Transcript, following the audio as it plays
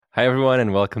Hi, everyone,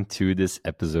 and welcome to this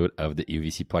episode of the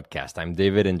EVC podcast. I'm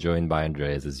David and joined by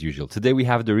Andreas as usual. Today, we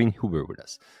have Doreen Huber with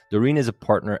us. Doreen is a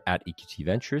partner at EQT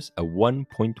Ventures, a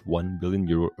 1.1 billion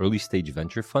euro early stage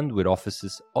venture fund with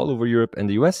offices all over Europe and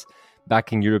the US,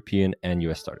 backing European and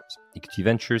US startups. EQT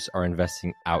Ventures are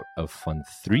investing out of Fund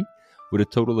 3 with a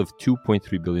total of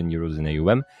 2.3 billion euros in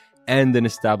AUM and an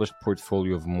established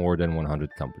portfolio of more than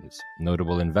 100 companies.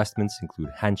 Notable investments include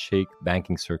Handshake,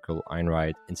 Banking Circle,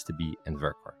 Einride, Instabee, and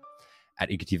Verkor. At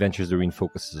EQT Ventures, Doreen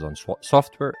focuses on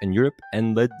software in Europe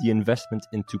and led the investment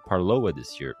into Parloa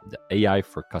this year, the AI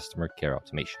for customer care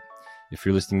automation. If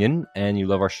you're listening in and you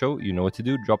love our show, you know what to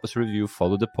do. Drop us a review,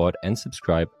 follow the pod, and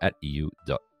subscribe at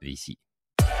eu.vc.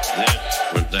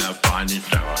 This was their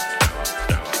finest tower.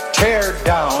 Tear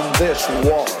down this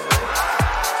wall.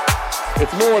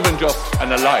 It's more than just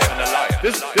an alliance.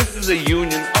 This is a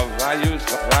union of values.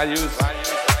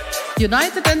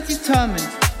 United and determined,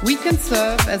 we can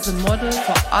serve as a model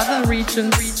for other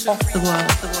regions of the world.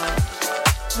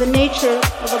 The nature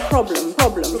of a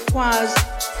problem requires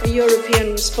a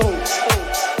European response.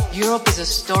 Europe is a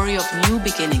story of new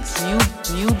beginnings.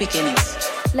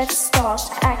 Let's start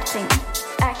acting.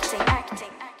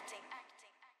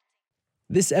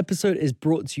 This episode is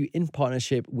brought to you in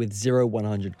partnership with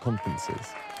 0100 Conferences,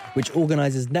 which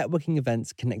organizes networking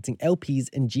events connecting LPs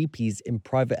and GPs in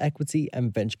private equity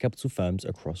and venture capital firms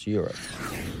across Europe.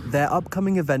 Their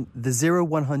upcoming event, the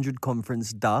 0100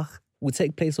 Conference DACH, will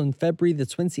take place on February the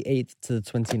 28th to the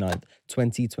 29th,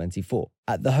 2024,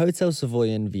 at the Hotel Savoy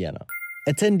in Vienna.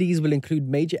 Attendees will include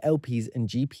major LPs and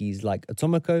GPs like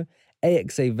Atomico,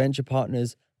 AXA Venture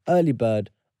Partners, Early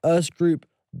Bird, Erst Group,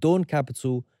 Dawn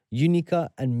Capital, Unica,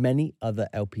 and many other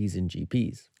LPs and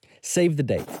GPs. Save the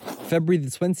date, February the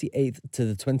 28th to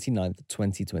the 29th,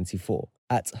 2024,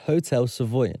 at Hotel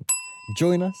Savoyen.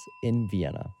 Join us in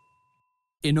Vienna.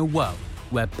 In a world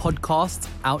where podcasts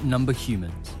outnumber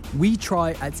humans, we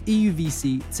try at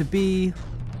EUVC to be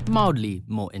mildly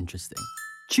more interesting.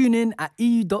 Tune in at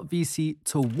eu.vc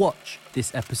to watch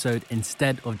this episode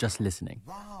instead of just listening.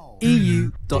 Wow.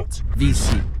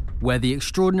 EU.vc, where the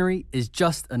extraordinary is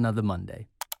just another Monday.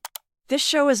 This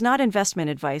show is not investment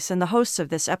advice, and the hosts of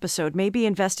this episode may be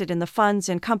invested in the funds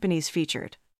and companies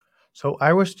featured. So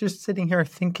I was just sitting here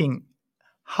thinking,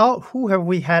 who have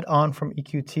we had on from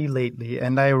EQT lately?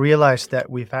 And I realized that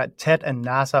we've had Ted and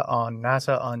NASA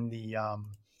on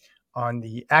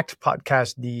the ACT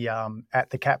podcast, the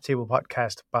at the Cap Table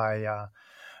podcast by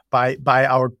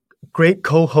our great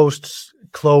co-hosts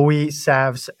Chloe,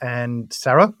 Savs, and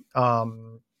Sarah.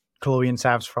 Chloe and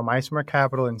Savs from Isomer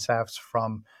Capital and Savs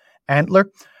from Antler.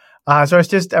 So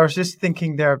I was just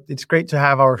thinking there, it's great to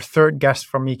have our third guest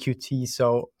from EQT.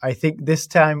 So I think this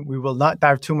time we will not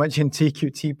dive too much into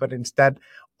EQT, but instead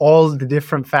all the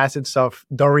different facets of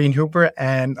Doreen Huber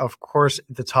and of course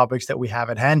the topics that we have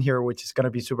at hand here, which is going to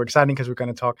be super exciting because we're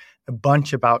going to talk a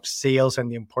bunch about sales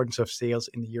and the importance of sales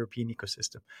in the European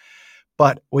ecosystem.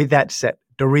 But with that said,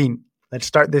 Doreen, let's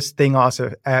start this thing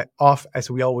also, off as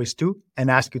we always do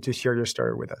and ask you to share your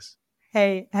story with us.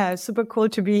 Hey, super cool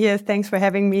to be here. Thanks for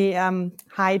having me.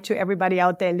 Hi to everybody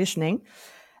out there listening.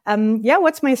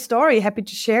 What's my story? Happy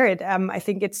to share it. I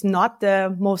think it's not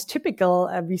the most typical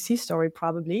VC story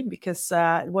probably because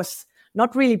it was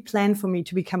not really planned for me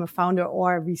to become a founder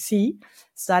or a VC.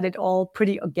 Started all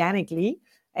pretty organically.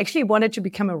 Actually wanted to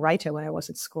become a writer when I was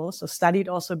at school. So studied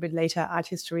also a bit later art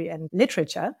history and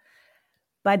literature.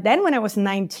 But then when I was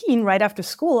 19, right after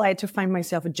school, I had to find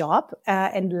myself a job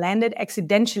and landed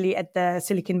accidentally at the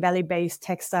Silicon Valley-based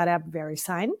tech startup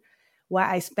VeriSign, where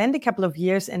I spent a couple of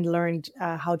years and learned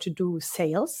how to do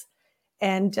sales.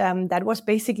 And that was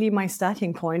basically my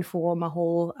starting point for my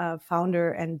whole founder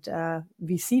and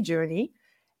VC journey.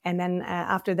 And then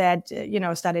after that,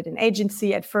 started an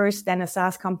agency at first, then a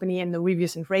SaaS company in the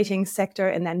reviews and ratings sector,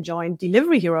 and then joined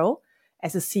Delivery Hero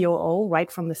as a COO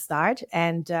right from the start.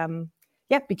 And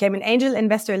became an angel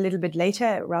investor a little bit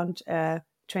later, around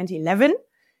 2011,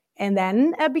 and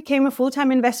then became a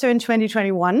full-time investor in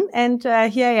 2021. And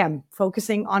here I am,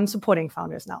 focusing on supporting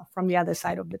founders now from the other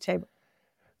side of the table.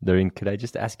 Doreen, could I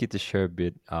just ask you to share a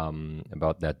bit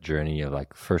about that journey of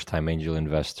like first-time angel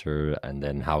investor and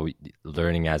then how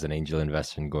learning as an angel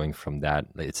investor and going from that?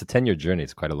 It's a 10-year journey.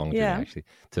 It's quite a long journey, actually,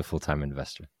 to a full-time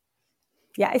investor.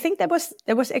 Yeah, I think that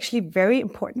was actually very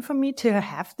important for me to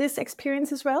have this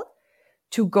experience as well.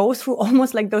 To go through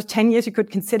almost like those 10 years, you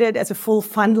could consider it as a full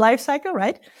fund life cycle,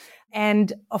 right?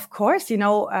 And of course,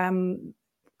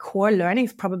 core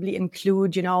learnings probably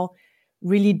include,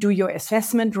 really do your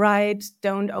assessment right.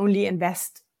 Don't only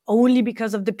invest only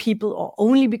because of the people or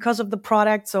only because of the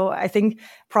product. So I think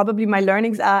probably my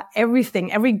learnings are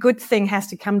everything. Every good thing has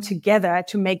to come together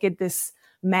to make it this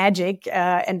magic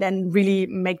and then really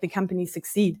make the company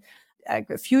succeed.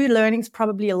 A few learnings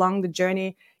probably along the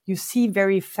journey. You see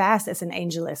very fast as an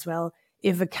angel as well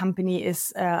if a company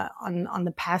is on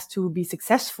the path to be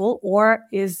successful or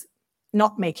is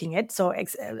not making it. So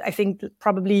I think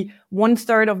probably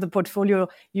 1/3 of the portfolio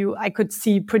I could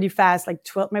see pretty fast, like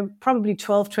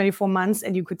 12, 24 months,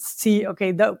 and you could see,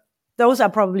 okay, those are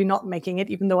probably not making it,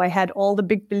 even though I had all the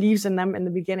big beliefs in them in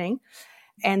the beginning.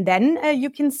 And then you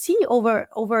can see over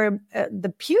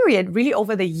the period, really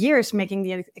over the years, making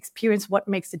the experience what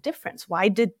makes the difference. Why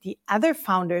did the other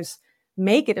founders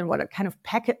make it, and what kind of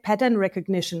pattern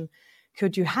recognition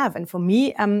could you have? And for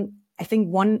me, I think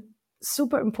one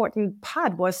super important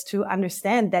part was to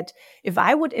understand that if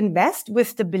I would invest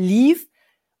with the belief,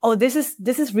 oh, this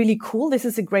is really cool, this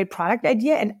is a great product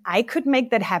idea, and I could make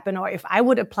that happen, or if I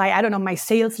would apply, I don't know, my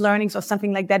sales learnings or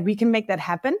something like that, we can make that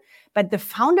happen, but the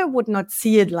founder would not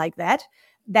see it like that,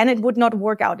 then it would not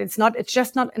work out. It's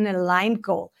just not an aligned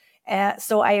goal.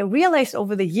 So I realized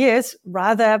over the years,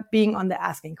 rather being on the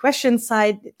asking questions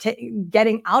side,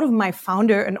 getting out of my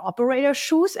founder and operator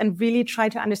shoes and really try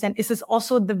to understand, is this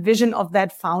also the vision of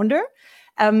that founder?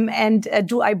 And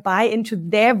do I buy into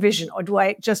their vision, or do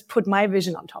I just put my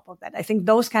vision on top of that? I think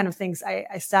those kind of things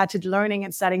I started learning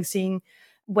and starting seeing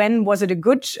when was it a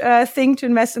good thing to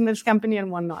invest in this company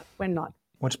and when not.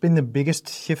 What's been the biggest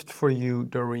shift for you,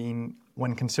 Doreen,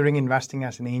 when considering investing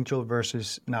as an angel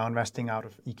versus now investing out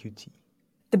of EQT?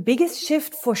 The biggest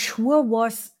shift for sure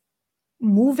was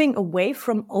moving away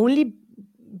from only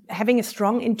having a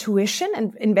strong intuition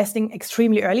and investing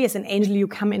extremely early. As an angel, you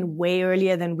come in way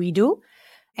earlier than we do,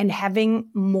 and having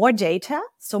more data.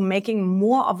 So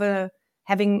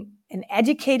having an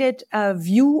educated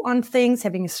view on things,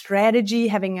 having a strategy,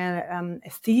 having a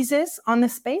thesis on the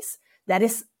space. That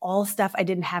is all stuff I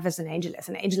didn't have as an angel. As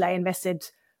an angel, I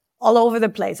invested all over the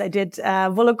place. I did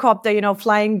volocopter,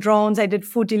 flying drones. I did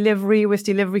food delivery with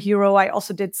Delivery Hero. I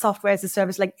also did software as a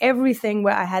service, like everything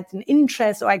where I had an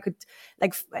interest or I could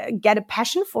get a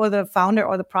passion for the founder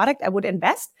or the product, I would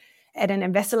invest. At an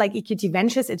investor like EQT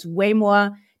Ventures, it's way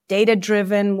more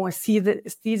data-driven, more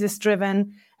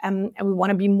thesis-driven. And we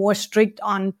want to be more strict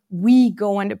on we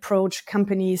go and approach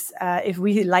companies if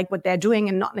we like what they're doing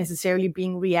and not necessarily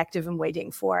being reactive and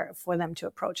waiting for them to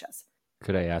approach us.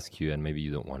 Could I ask you, and maybe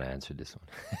you don't want to answer this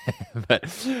one,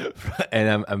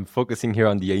 and I'm focusing here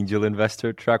on the angel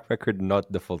investor track record,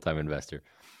 not the full-time investor.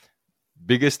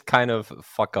 Biggest kind of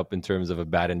fuck up in terms of a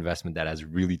bad investment that has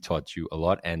really taught you a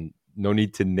lot, and no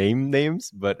need to name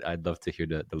names, but I'd love to hear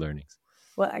the learnings.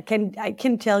 Well, I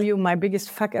can tell you my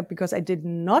biggest fuck up because I did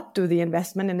not do the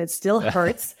investment and it still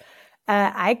hurts.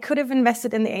 I could have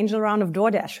invested in the angel round of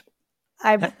DoorDash.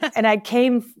 I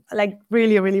came like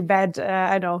really, really bad.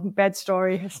 I know, bad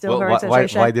story. It still hurts.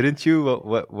 Why didn't you?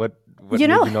 What made you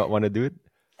not want to do it?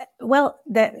 Well,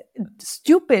 the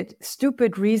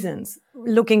stupid reasons.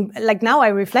 Looking like now, I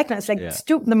reflect on it, it's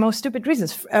like the most stupid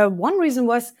reasons. One reason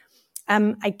was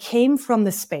I came from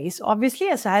the space, obviously,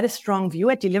 as I had a strong view.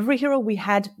 At Delivery Hero, we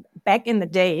had back in the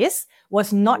days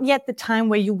was not yet the time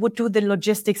where you would do the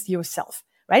logistics yourself.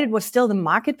 Right? It was still the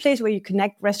marketplace where you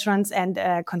connect restaurants and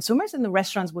consumers, and the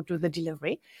restaurants would do the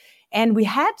delivery. And we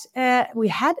had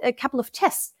a couple of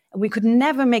tests, and we could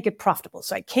never make it profitable.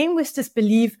 So I came with this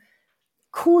belief,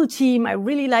 cool team, I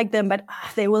really like them, but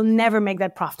they will never make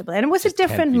that profitable. And it was just a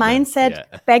different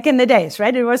mindset back in the days,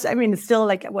 right? It was, it's still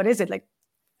like, what is it, like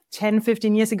 10,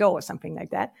 15 years ago or something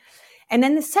like that. And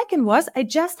then the second was, I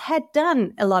just had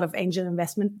done a lot of angel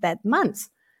investment that month.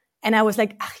 And I was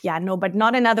like, but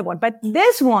not another one. But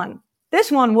this one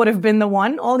would have been the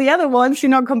one. All the other ones,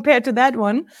 compared to that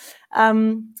one.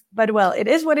 But well, it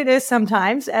is what it is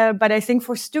sometimes. But I think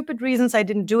for stupid reasons, I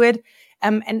didn't do it.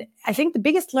 And I think the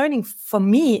biggest learning for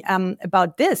me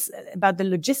about the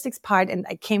logistics part, and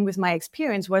I came with my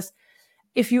experience, was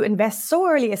if you invest so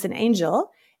early as an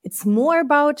angel, it's more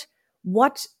about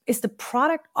what is the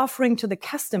product offering to the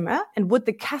customer and would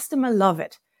the customer love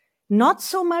it? Not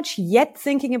so much yet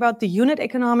thinking about the unit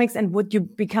economics and would you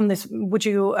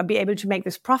be able to make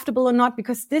this profitable or not?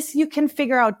 Because this you can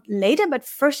figure out later, but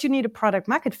first you need a product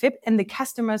market fit, and the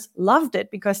customers loved it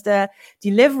because the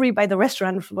delivery by the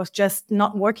restaurant was just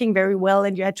not working very well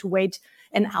and you had to wait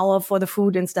an hour for the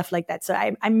food and stuff like that. So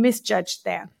I misjudged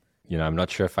there. I'm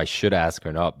not sure if I should ask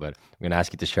or not, but I'm going to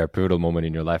ask you to share a pivotal moment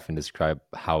in your life and describe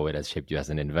how it has shaped you as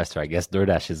an investor. I guess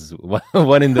DoorDash is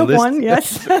one in the list. One,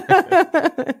 yes.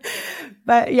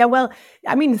 But yeah, well,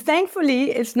 I mean,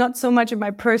 thankfully, it's not so much in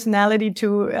my personality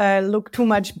to look too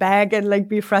much back and like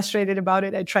be frustrated about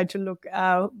it. I tried to look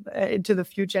into the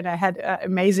future, and I had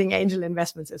amazing angel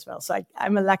investments as well. So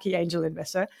I'm a lucky angel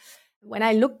investor. When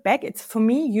I look back, it's for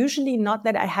me usually not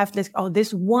that I have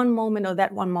this one moment or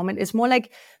that one moment. It's more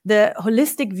like the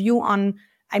holistic view on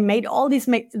I made all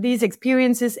these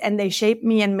experiences and they shaped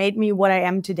me and made me what I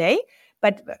am today.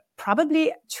 But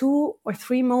probably 2 or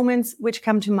 3 moments which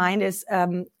come to mind is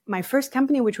my first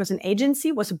company, which was an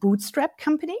agency, was a bootstrap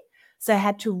company. So I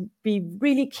had to be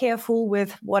really careful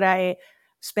with what I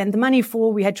spent the money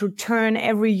for. We had to turn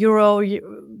every euro,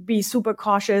 be super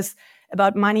cautious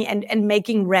about money and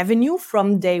making revenue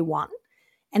from day one.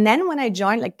 And then when I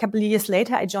joined, like a couple of years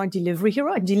later, I joined Delivery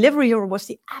Hero. And Delivery Hero was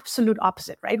the absolute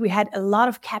opposite, right? We had a lot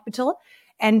of capital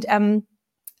and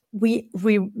we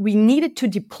needed to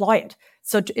deploy it.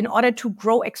 So in order to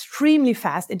grow extremely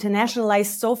fast, internationalize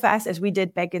so fast as we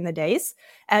did back in the days,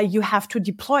 you have to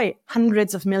deploy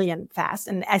hundreds of millions fast.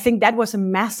 And I think that was a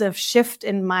massive shift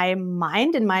in my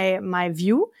mind, in my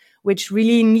view, which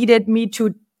really needed me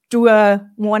to do a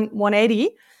 180.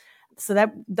 So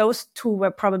that those 2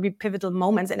 were probably pivotal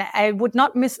moments. And I would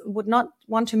not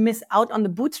want to miss out on the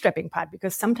bootstrapping part,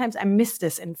 because sometimes I miss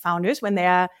this in founders when they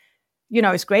are,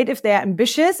 it's great if they're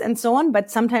ambitious and so on, but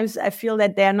sometimes I feel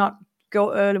that they're not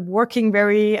working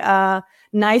very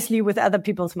nicely with other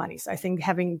people's money. So I think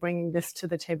bringing this to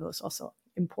the table is also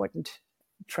important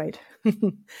trait.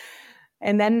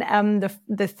 And then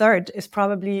the third is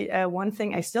probably one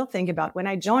thing I still think about. When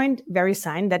I joined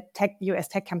VeriSign, that US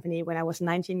tech company, when I was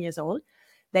 19 years old,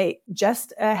 they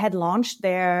just had launched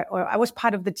I was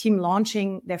part of the team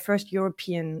launching their first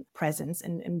European presence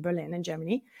in Berlin, in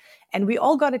Germany. And we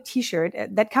all got a T-shirt.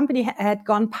 That company had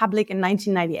gone public in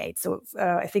 1998. So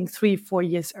I think 3-4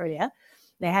 years earlier.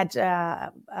 They had,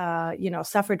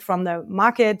 suffered from the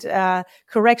market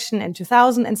correction in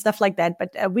 2000 and stuff like that.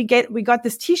 But we got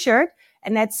this T-shirt,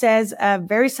 and that says,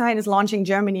 VeriSign is launching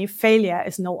Germany. Failure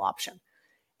is no option.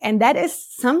 And that is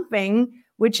something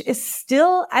which is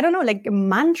still, I don't know, like a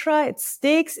mantra. It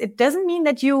sticks. It doesn't mean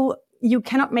that you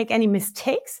cannot make any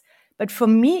mistakes. But for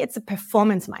me, it's a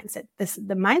performance mindset.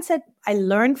 The mindset I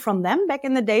learned from them back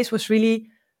in the days was really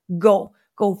go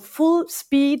full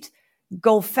speed,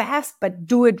 go fast, but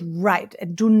do it right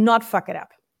and do not fuck it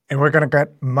up. And we're going to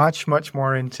get much, much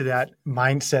more into that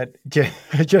mindset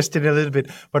just in a little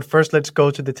bit. But first, let's go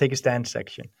to the Take a Stand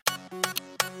section.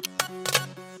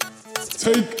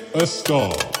 Take a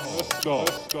stand.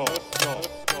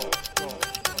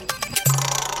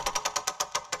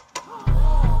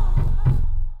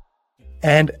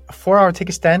 And for our Take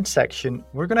a Stand section,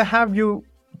 we're going to have you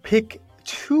pick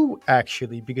 2,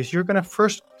 actually, because you're going to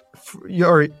first...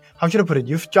 how should I put it?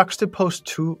 You've juxtaposed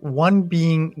 2, one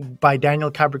being by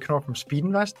Daniel Capricorn from Speed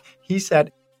Invest. He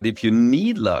said, if you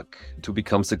need luck to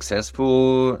become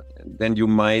successful, then you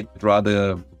might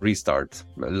rather restart.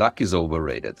 Luck is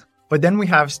overrated. But then we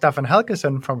have Stefan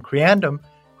Helgeson from Creandum,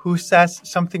 who says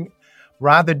something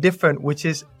rather different, which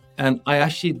is... And I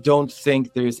actually don't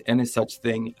think there is any such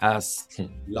thing as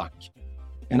luck.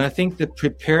 And I think the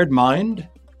prepared mind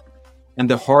and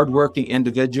the hardworking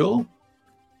individual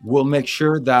will make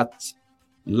sure that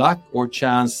luck or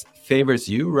chance favors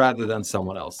you rather than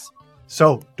someone else.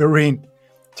 So, Doreen,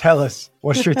 tell us,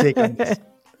 what's your take on this?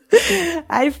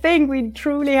 I think we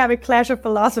truly have a clash of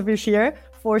philosophies here,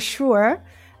 for sure.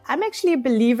 I'm actually a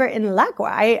believer in luck, or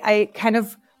I kind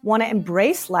of want to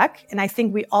embrace luck. And I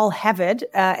think we all have it,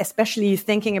 especially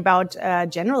thinking about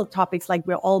general topics like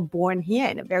we're all born here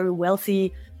in a very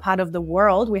wealthy part of the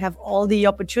world. We have all the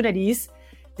opportunities.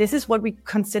 This is what we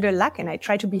consider luck. And I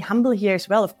try to be humble here as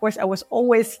well. Of course, I was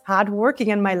always hardworking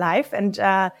in my life. And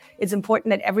it's important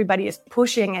that everybody is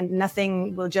pushing and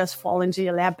nothing will just fall into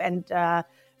your lap and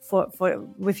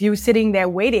with you sitting there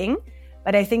waiting.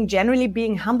 But I think generally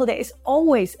being humble, there is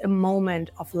always a moment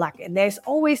of luck. And there's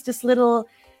always this little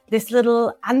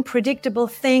unpredictable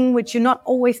thing which you not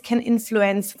always can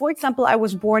influence. For example, I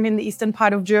was born in the eastern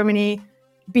part of Germany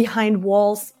behind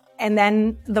walls. And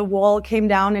then the wall came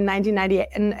down in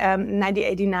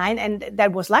 1989, and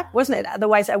that was luck, wasn't it?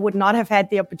 Otherwise, I would not have had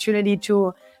the opportunity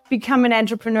to become an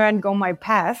entrepreneur and go my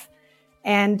path.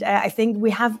 And I think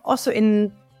we have also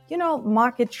in,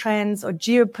 market trends or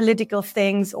geopolitical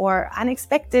things or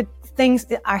unexpected things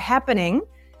that are happening.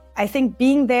 I think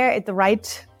being there at the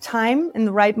right time in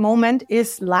the right moment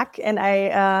is luck. And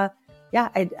I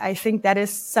think that is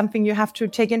something you have to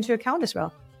take into account as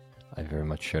well. I very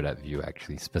much share that view,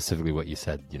 actually. Specifically what you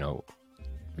said,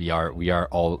 we are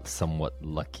all somewhat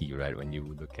lucky, right? When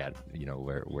you look at,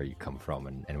 where you come from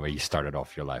and where you started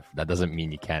off your life. That doesn't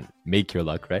mean you can't make your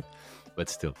luck, right? But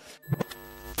still.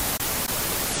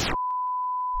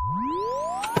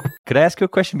 Could I ask you a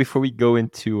question before we go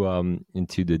into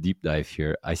the deep dive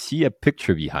here? I see a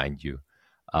picture behind you,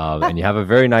 and you have a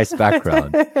very nice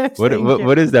background.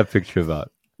 What is that picture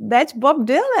about? That's Bob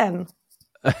Dylan.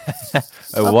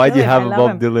 Why do you have a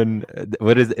Bob Dylan?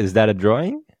 What is that a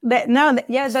drawing?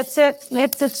 That's a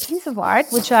piece of art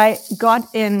which I got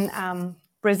in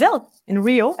Brazil, in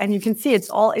Rio, and you can see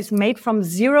it's made from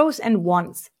zeros and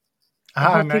ones.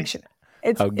 Nice.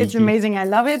 It's amazing. I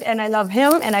love it, and I love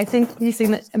him, and I think he's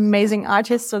an amazing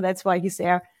artist, so that's why he's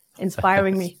there,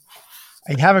 inspiring me.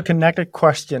 I have a connected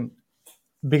question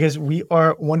because we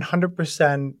are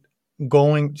 100%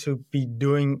 going to be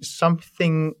doing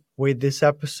something with this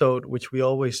episode, which we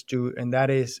always do, and that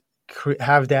is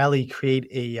have Dali create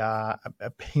a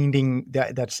painting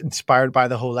that's inspired by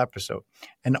the whole episode.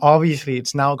 And obviously,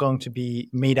 it's now going to be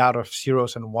made out of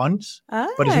zeros and ones,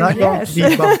 but it's not going to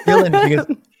be Bob Dylan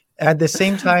because at the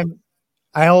same time,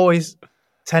 I always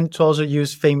tend to also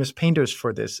use famous painters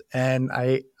for this. And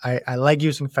I like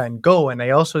using Van Gogh, and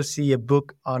I also see a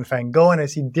book on Van Gogh, and I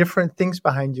see different things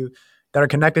behind you that are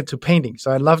connected to painting.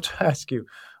 So I'd love to ask you,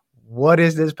 what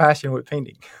is this passion with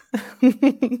painting?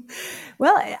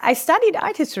 Well, I studied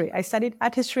art history. I studied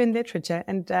art history and literature,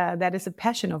 and that is a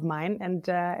passion of mine. And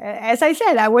as I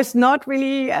said, I was not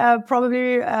really I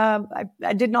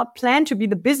did not plan to be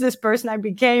the business person I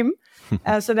became.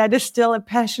 So that is still a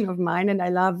passion of mine. And I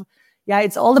love,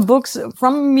 it's all the books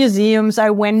from museums I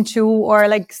went to, or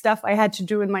like stuff I had to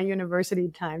do in my university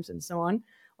times and so on.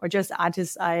 Or just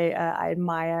artists I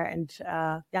admire and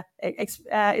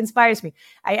inspires me.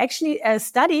 I actually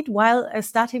studied while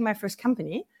starting my first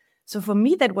company. So for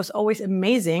me, that was always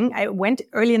amazing. I went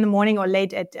early in the morning or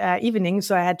late at evening,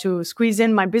 so I had to squeeze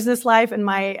in my business life and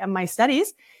my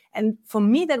studies. And for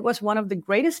me, that was one of the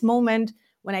greatest moments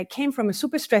when I came from a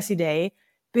super stressy day,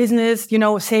 business,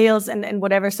 sales and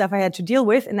whatever stuff I had to deal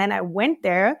with. And then I went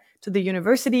there to the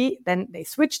university. Then they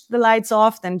switched the lights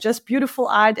off. Then just beautiful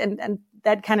art and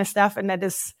that kind of stuff. And that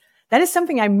is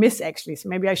something I miss, actually. So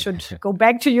maybe I should go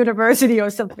back to university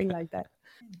or something like that.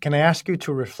 Can I ask you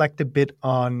to reflect a bit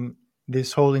on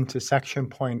this whole intersection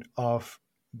point of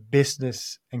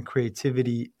business and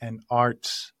creativity and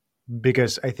arts?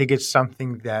 Because I think it's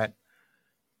something that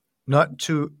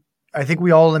I think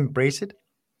we all embrace it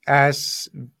as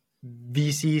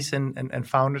VCs and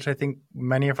founders. I think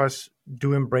many of us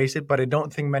do embrace it, but I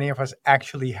don't think many of us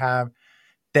actually have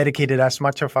dedicated as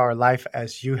much of our life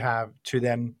as you have to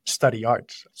then study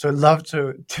arts. So I'd love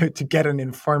to get an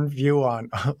informed view on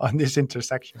this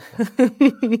intersection.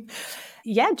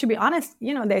 To be honest,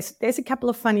 there's a couple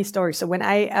of funny stories. So when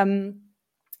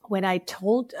I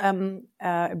told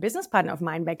a business partner of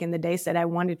mine back in the days that I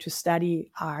wanted to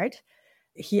study art,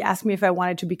 he asked me if I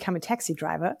wanted to become a taxi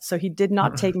driver. So he did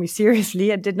not take me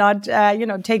seriously and did not,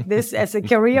 take this as a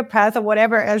career path or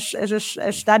whatever as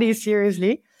a study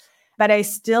seriously. But I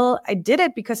did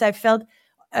it because I felt,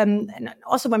 and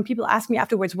also when people ask me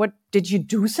afterwards, what did you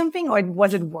do something or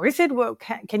was it worth it? Well,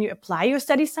 can you apply your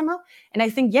studies somehow? And I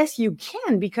think, yes, you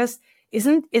can, because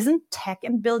isn't tech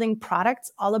and building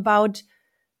products all about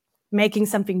making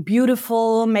something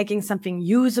beautiful, making something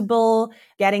usable,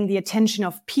 getting the attention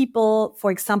of people?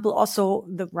 For example, also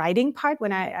the writing part.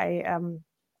 When in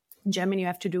Germany, you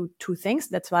have to do two things.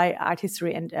 That's why art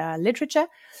history and literature.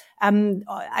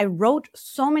 I wrote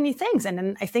so many things. And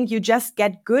then I think you just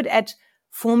get good at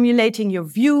formulating your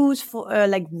views,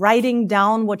 like writing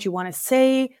down what you want to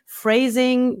say,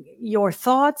 phrasing your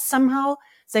thoughts somehow.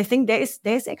 So I think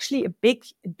there's actually a big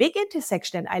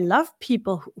intersection. And I love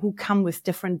people who come with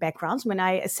different backgrounds. When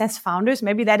I assess founders,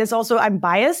 maybe that is also, I'm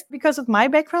biased because of my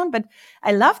background, but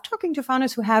I love talking to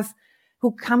founders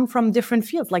who come from different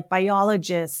fields, like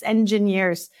biologists,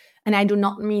 engineers. And I do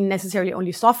not mean necessarily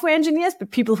only software engineers, but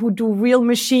people who do real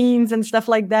machines and stuff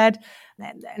like that.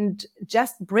 And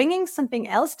just bringing something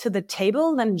else to the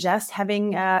table than just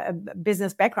having a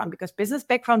business background, because business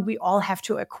background we all have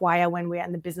to acquire when we're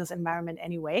in the business environment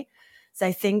anyway. So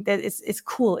I think that it's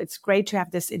cool. It's great to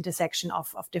have this intersection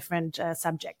of different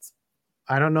subjects.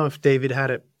 I don't know if David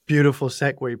had a beautiful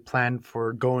segue planned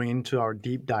for going into our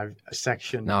deep dive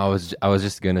section. No, I was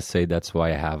just gonna say that's why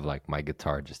I have like my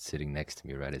guitar just sitting next to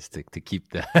me, right? Is to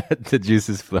keep the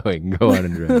juices flowing. Go on,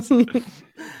 Andreas.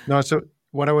 No, so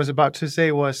what I was about to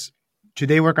say was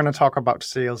today we're going to talk about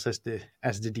sales as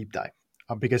the deep dive,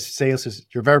 because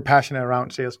you're very passionate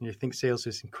around sales and you think sales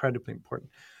is incredibly important.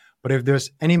 But if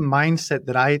there's any mindset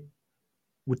that I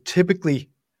would typically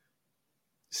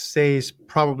say is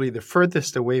probably the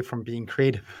furthest away from being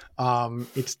creative.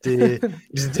 It's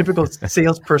the typical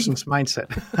salesperson's mindset.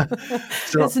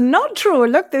 So, it's not true.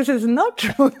 Look, this is not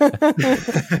true.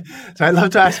 So I'd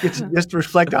love to ask you to just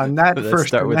reflect on that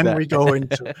first, and then we go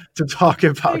into to talk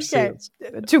about sales.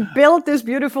 To build this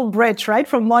beautiful bridge, right,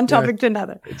 from one topic to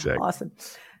another. Exactly. Awesome.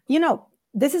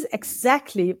 This is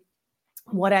exactly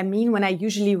what I mean when I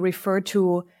usually refer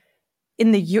to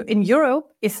in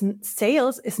Europe,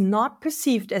 sales is not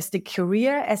perceived as the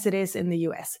career as it is in the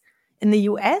US. In the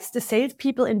US, the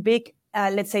salespeople in big,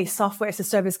 let's say, software as a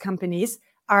service companies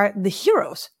are the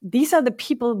heroes. These are the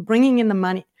people bringing in the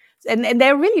money, and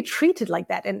they're really treated like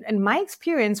that. And my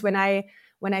experience when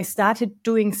I started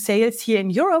doing sales here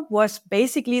in Europe was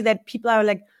basically that people are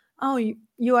like, "Oh,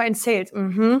 you are in sales,"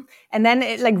 and then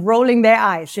like rolling their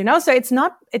eyes, So it's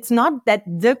not that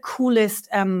the coolest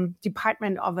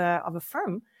department of a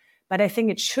firm, but I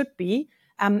think it should be.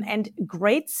 And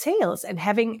great sales and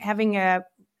having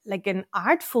an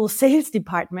artful sales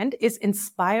department is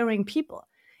inspiring people.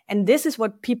 And this is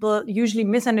what people usually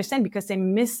misunderstand because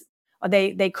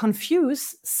they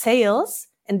confuse sales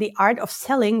and the art of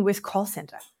selling with call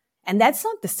center. And that's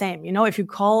not the same. If you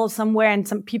call somewhere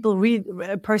and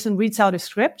a person reads out a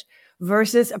script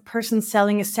versus a person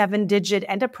selling a 7-digit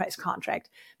enterprise contract,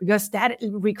 because that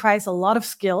requires a lot of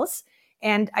skills.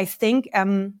 And I think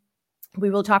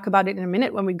we will talk about it in a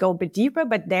minute when we go a bit deeper,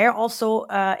 but they're also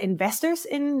investors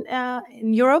in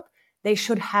Europe. They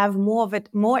should have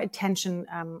more attention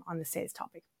on the sales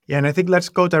topic. Yeah, and I think let's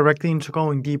go directly into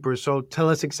going deeper. So tell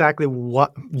us exactly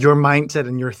what your mindset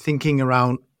and your thinking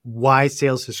around why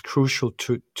sales is crucial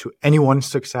to anyone's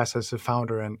success as a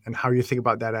founder and how you think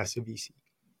about that as a VC.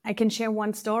 I can share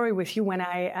one story with you. When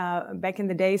I, back in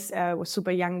the days, was super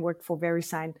young, worked for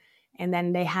VeriSign, and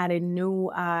then they had a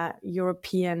new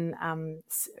European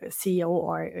CEO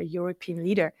or a European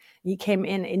leader. He came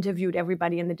in, interviewed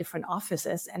everybody in the different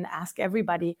offices and asked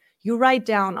everybody, you write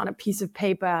down on a piece of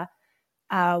paper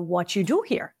what you do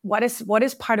here. What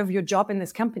is part of your job in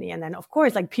this company? And then, of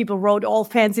course, like people wrote all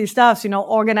fancy stuff,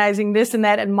 organizing this and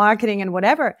that and marketing and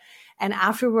whatever. And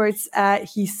afterwards,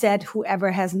 he said,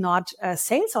 whoever has not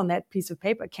sales on that piece of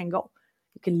paper can go.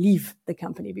 You can leave the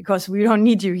company because we don't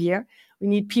need you here. We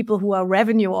need people who are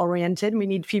revenue oriented. We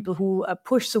need people who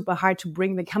push super hard to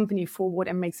bring the company forward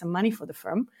and make some money for the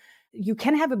firm. You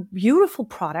can have a beautiful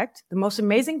product, the most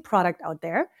amazing product out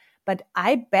there. But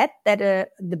I bet that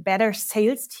the better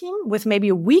sales team with maybe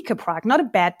a weaker product, not a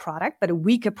bad product, but a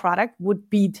weaker product would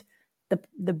beat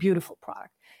the beautiful product.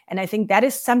 And I think that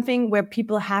is something where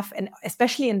people have, and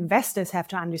especially investors have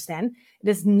to understand, it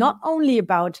is not only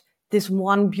about this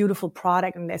one beautiful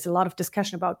product, and there's a lot of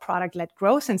discussion about product-led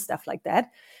growth and stuff like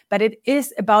that, but it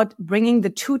is about bringing the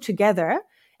two together.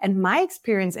 And my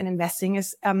experience in investing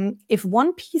is if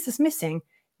one piece is missing,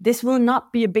 this will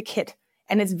not be a big hit.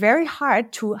 And it's very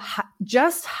hard to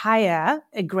just hire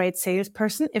a great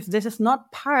salesperson if this is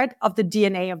not part of the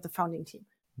DNA of the founding team.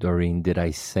 Doreen, did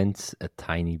I sense a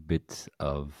tiny bit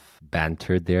of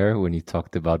banter there when you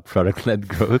talked about product-led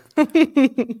growth?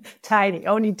 Tiny,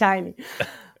 only tiny.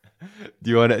 Do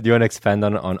you want to expand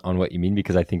on what you mean?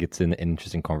 Because I think it's an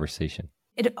interesting conversation.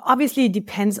 It obviously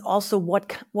depends also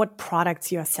what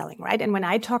products you're selling, right? And when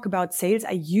I talk about sales,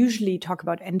 I usually talk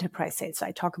about enterprise sales. So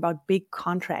I talk about big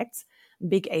contracts,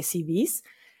 big ACVs.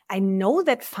 I know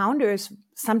that founders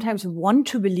sometimes want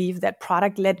to believe that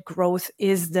product-led growth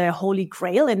is the holy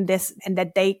grail in this, and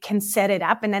that they can set it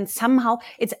up. And then somehow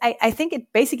I think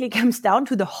it basically comes down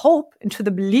to the hope and to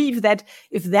the belief that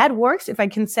if that works, if I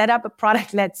can set up a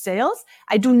product-led sales,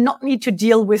 I do not need to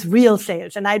deal with real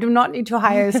sales, and I do not need to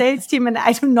hire a sales team, and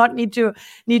I do not need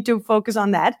to focus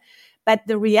on that. But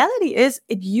the reality is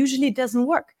it usually doesn't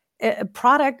work. A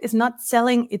product is not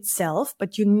selling itself,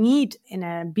 but you need, in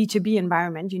a B2B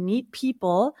environment, you need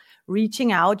people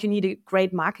reaching out. You need a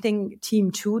great marketing team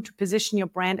too to position your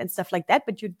brand and stuff like that.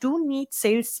 But you do need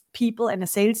sales people and a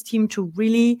sales team to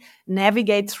really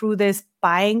navigate through this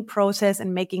buying process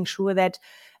and making sure that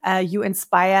you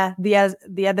inspire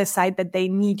the other side that they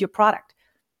need your product.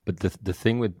 But the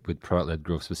thing with product-led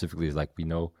growth specifically is, like,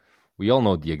 we all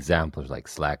know the examples like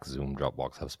Slack, Zoom,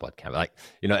 Dropbox, HubSpot, Canva,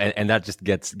 and that just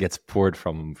gets poured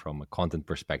from a content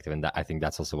perspective, and I think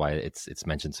that's also why it's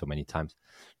mentioned so many times.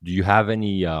 Do you have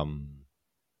any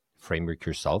framework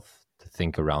yourself to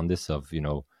think around this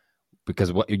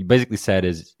because what you basically said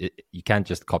is you can't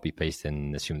just copy paste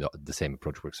and assume the same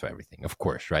approach works for everything, of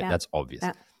course, right? Yeah. That's obvious.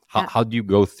 Yeah. How do you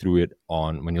go through it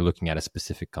when you're looking at a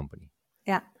specific company?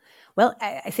 Yeah. Well,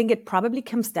 I think it probably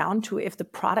comes down to if the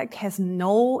product has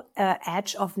no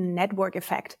edge of network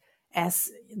effect.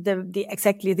 as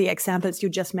exactly the examples you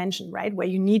just mentioned, right? Where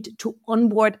you need to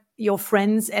onboard your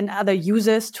friends and other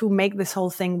users to make this whole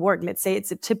thing work. Let's say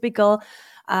it's a typical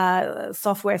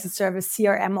software as a service,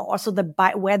 CRM, or also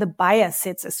where the buyer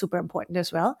sits is super important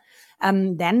as well.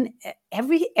 Then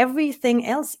everything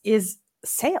else is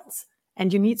sales,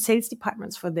 and you need sales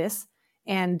departments for this.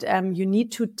 And you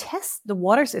need to test the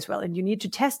waters as well. And you need to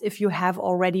test if you have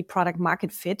already product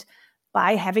market fit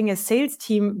by having a sales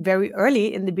team very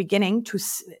early in the beginning, to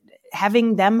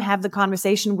having them have the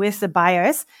conversation with the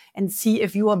buyers and see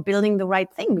if you are building the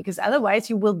right thing. Because otherwise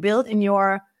you will build in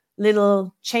your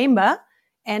little chamber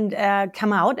and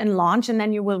come out and launch, and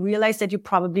then you will realize that you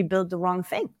probably built the wrong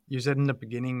thing. You said in the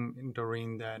beginning,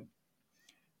 Doreen, that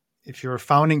if you're a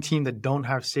founding team that don't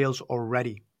have sales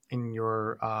already in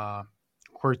your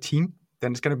core team,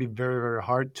 then it's going to be very, very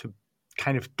hard to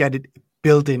kind of get it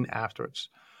built in afterwards.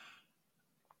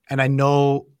 And I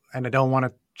know, and I don't want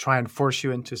to try and force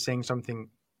you into saying something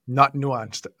not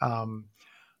nuanced,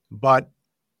 but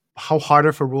how hard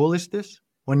of a rule is this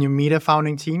when you meet a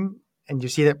founding team and you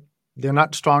see that they're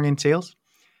not strong in sales?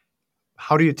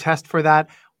 How do you test for that?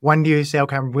 When do you say,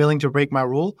 okay, I'm willing to break my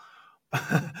rule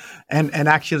and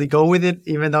actually go with it,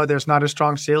 even though there's not a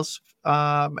strong sales?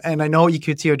 And I know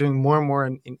EQT are doing more and more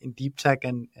in deep tech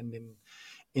and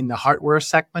in the hardware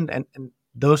segment, and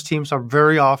those teams are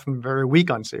very often very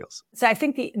weak on sales. So I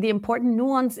think the important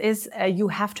nuance is you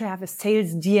have to have a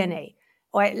sales DNA,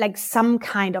 or like some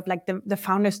kind of, like the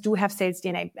founders do have sales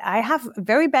DNA. I have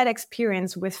very bad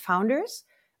experience with founders,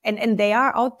 and they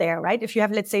are out there, right? If you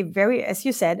have, let's say, very, as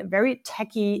you said, a very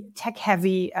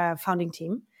tech-heavy founding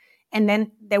team, and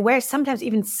then they were sometimes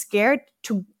even scared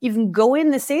to even go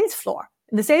in the sales floor,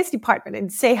 in the sales department,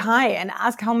 and say hi and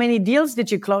ask how many deals did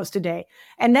you close today.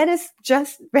 And that is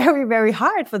just very, very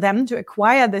hard for them to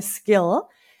acquire this skill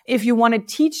if you want to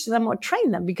teach them or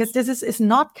train them, because this is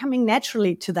not coming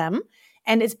naturally to them.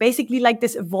 And it's basically like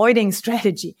this avoiding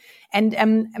strategy.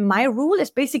 And my rule is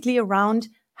basically around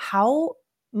how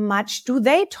much do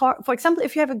they talk. For example,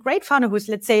 if you have a great founder who's,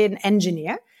 let's say, an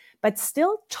engineer, but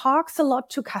still talks a lot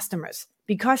to customers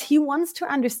because he wants to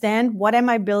understand, what am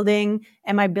I building?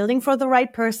 Am I building for the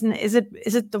right person? Is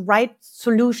it the right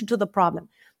solution to the problem?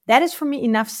 That is, for me,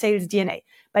 enough sales DNA.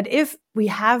 But if we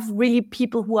have really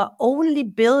people who are only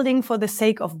building for the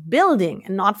sake of building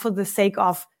and not for the sake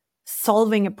of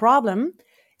solving a problem,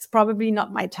 it's probably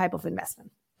not my type of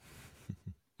investment.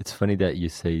 It's funny that you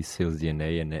say sales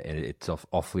DNA, and it's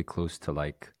awfully close to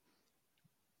like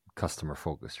customer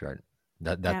focus, right?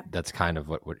 That's kind of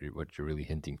what you're really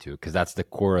hinting to, because that's the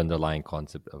core underlying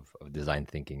concept of design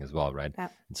thinking as well, right? Yeah.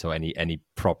 And so any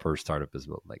proper startup is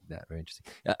built like that. Very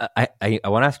interesting. I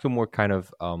want to ask you a more kind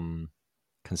of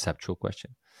conceptual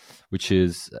question, which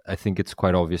is, I think it's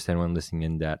quite obvious to anyone listening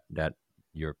in that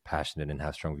you're passionate and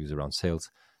have strong views around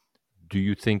sales. Do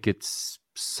you think it's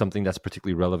something that's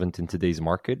particularly relevant in today's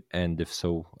market? And if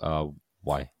so,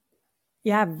 why?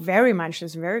 Yeah, very much.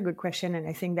 It's a very good question. And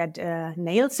I think that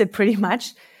nails it pretty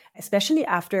much, especially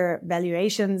after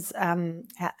valuations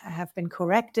have been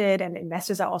corrected and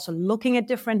investors are also looking at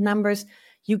different numbers.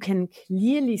 You can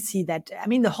clearly see that, I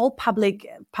mean, the whole public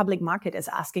market is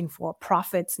asking for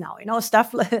profits now,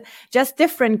 stuff, just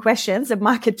different questions. The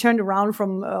market turned around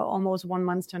from almost 1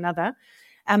 month to another.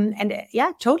 And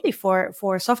yeah, totally for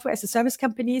software as a service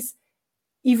companies,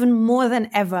 even more than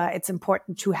ever, it's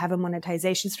important to have a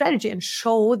monetization strategy and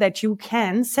show that you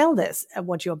can sell this,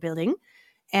 what you're building,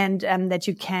 and that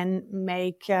you can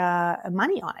make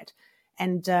money on it.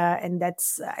 And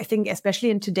that's, I think, especially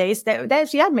in today's,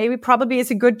 maybe probably is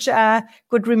a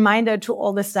good reminder to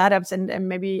all the startups, and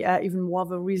maybe even more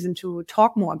of a reason to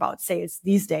talk more about sales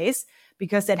these days,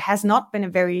 because that has not been a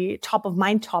very top of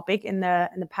mind topic in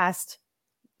the past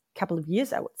couple of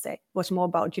years. I would say it was more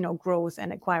about growth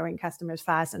and acquiring customers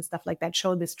fast and stuff like that,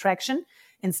 show this traction,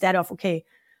 instead of, okay,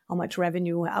 how much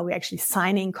revenue are we actually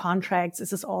signing contracts? Is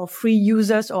this all free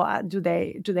users, or do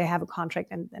they have a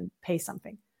contract and pay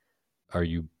something? Are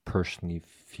you personally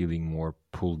feeling more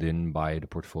pulled in by the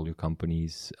portfolio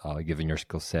companies, given your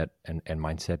skill set and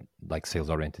mindset, like sales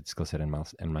oriented skill set and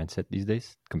mindset these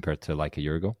days compared to like a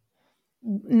year ago?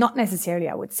 Not necessarily,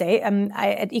 I would say.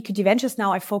 At EQT Ventures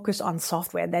now, I focus on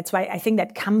software. That's why I think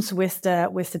that comes with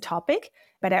the topic.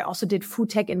 But I also did food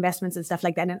tech investments and stuff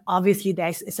like that. And obviously,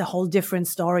 it's a whole different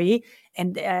story.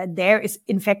 And there is,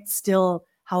 in fact, still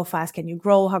how fast can you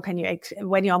grow? How can you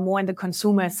when you are more in the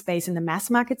consumer space, in the mass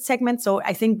market segment? So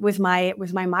I think with my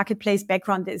marketplace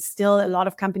background, there's still a lot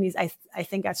of companies I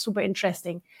think are super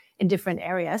interesting in different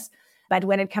areas. But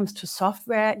when it comes to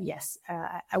software, yes,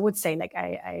 I would say like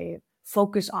I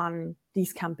focus on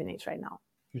these companies right now.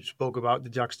 you spoke about the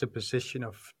juxtaposition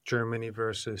of Germany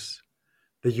versus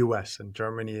the US, and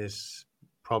Germany is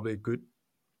probably a good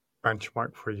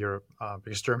benchmark for Europe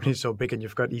because Germany is so big, and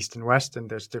you've got East and West, and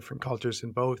there's different cultures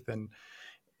in both, and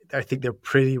I think they're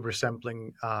pretty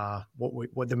resembling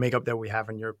what the makeup that we have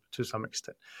in Europe to some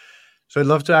extent. So I'd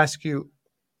love to ask you,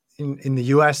 in the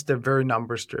US, they're very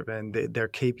numbers driven. Their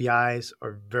KPIs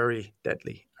are very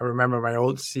deadly. I remember my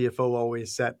old CFO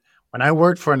always said, when I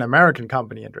worked for an American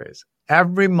company, Andreas,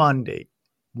 every Monday,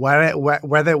 whether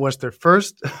it was the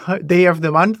first day of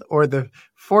the month or the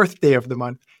fourth day of the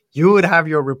month, you would have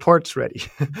your reports ready.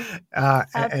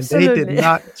 And they did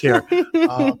not care.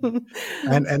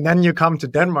 And then you come to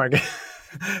Denmark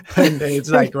and it's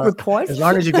like, well, as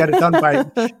long as you get it done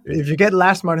if you get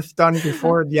last month done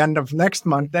before the end of next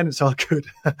month, then it's all good.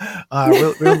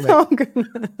 We'll make.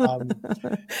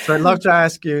 So I'd love to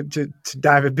ask you to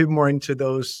dive a bit more into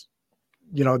those,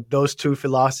 those two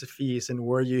philosophies, and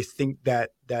where you think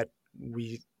that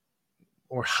we,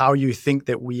 or how you think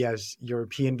that we as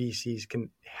European VCs can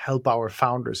help our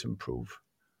founders improve.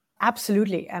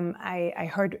 Absolutely. I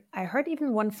heard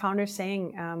even one founder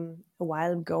saying a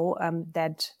while ago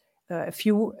that a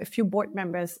few board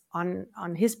members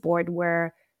on his board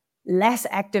were less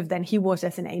active than he was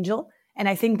as an angel, and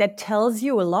I think that tells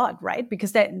you a lot, right?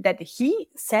 Because that he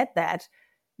said that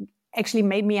actually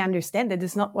made me understand that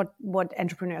it's not what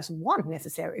entrepreneurs want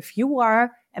necessarily. If you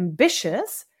are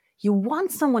ambitious, you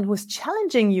want someone who's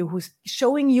challenging you, who's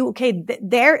showing you, okay,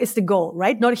 there is the goal,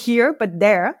 right? Not here, but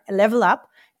there, level up.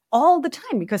 All the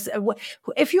time, because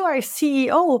if you are a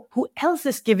CEO, who else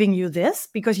is giving you this?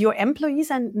 Because your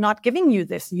employees are not giving you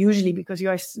this, usually because you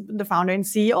are the founder and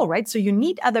CEO, right? So you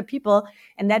need other people,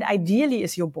 and that ideally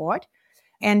is your board.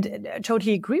 And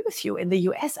totally agree with you. In the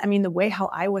US, I mean, the way how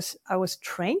I was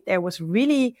trained there was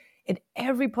really, at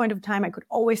every point of time, I could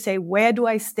always say, where do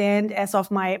I stand as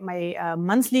of my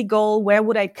monthly goal? Where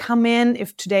would I come in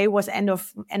if today was end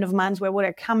of month? Where would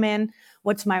I come in?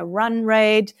 What's my run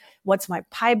rate? What's my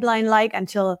pipeline like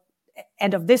until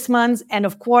end of this month, end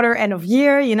of quarter, end of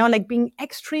year? Like being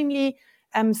extremely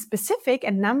specific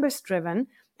and numbers driven.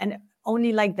 And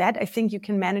only like that, I think you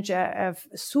can manage a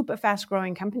super fast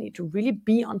growing company to really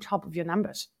be on top of your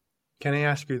numbers. Can I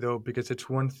ask you though, because it's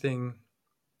one thing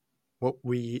what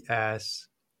we as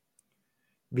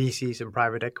VCs and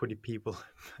private equity people,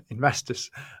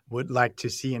 investors, would like to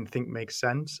see and think makes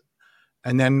sense.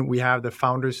 And then we have the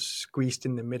founders squeezed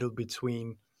in the middle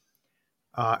between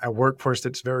a workforce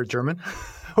that's very German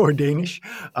or Danish,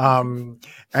 and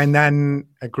then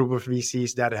a group of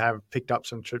VCs that have picked up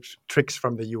some tricks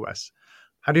from the US.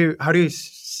 How do you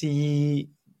see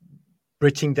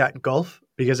bridging that gulf?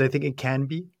 Because I think it can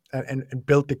be, and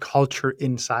build the culture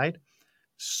inside,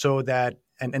 so that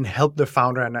and help the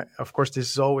founder. And of course, this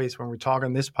is always when we talk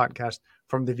on this podcast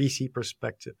from the VC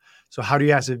perspective. So how do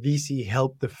you, as a VC,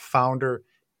 help the founder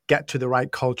get to the right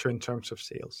culture in terms of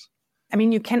sales? I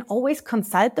mean, you can always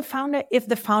consult the founder if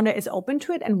the founder is open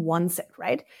to it and wants it,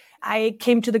 right? I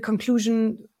came to the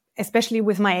conclusion, especially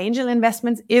with my angel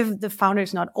investments, if the founder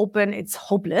is not open, it's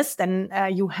hopeless. Then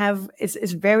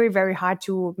it's very, very hard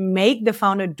to make the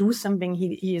founder do something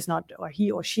he is not, or he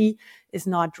or she is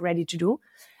not ready to do.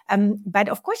 But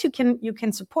of course, you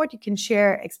can support, you can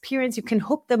share experience, you can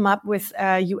hook them up with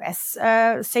US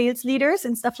sales leaders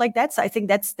and stuff like that. So I think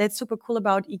that's super cool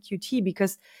about EQT,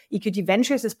 because EQT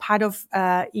Ventures is part of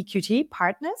EQT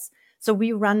Partners. So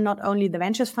we run not only the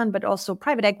ventures fund, but also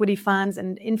private equity funds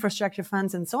and infrastructure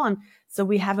funds and so on. So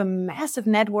we have a massive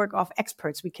network of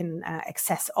experts we can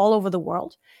access all over the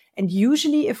world. And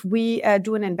usually if we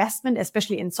do an investment,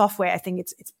 especially in software, I think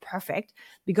it's perfect,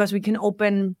 because we can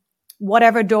open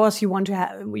whatever doors you want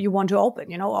to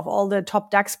open, of all the top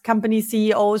DAX company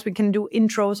CEOs, we can do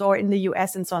intros, or in the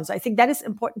US and so on. So I think that is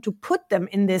important to put them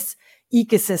in this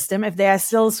ecosystem if they are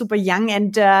still super young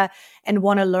and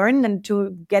want to learn, and to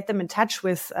get them in touch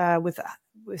with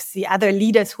the other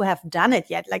leaders who have done it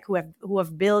yet, like who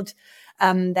have built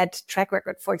that track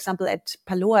record. For example, at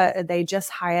Paloa, they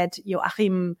just hired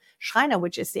Joachim Schreiner,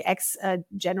 which is the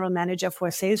ex-general manager for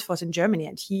Salesforce in Germany.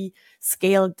 And he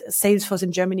scaled Salesforce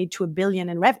in Germany to $1 billion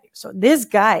in revenue. So this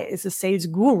guy is a sales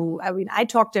guru. I mean, I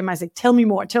talked to him, I said, tell me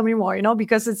more,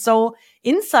 because it's so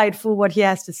insightful what he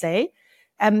has to say.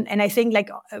 And I think like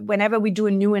whenever we do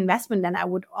a new investment, then I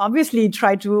would obviously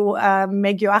try to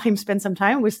make Joachim spend some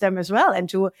time with them as well, and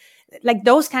to like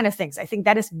those kind of things. I think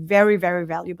that is very, very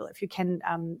valuable if you can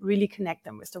really connect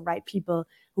them with the right people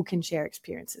who can share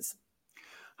experiences.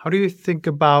 How do you think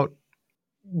about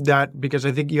that? Because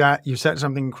I think you said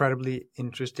something incredibly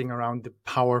interesting around the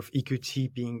power of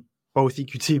EQT being both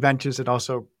EQT Ventures and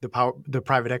also the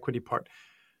private equity part.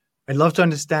 I'd love to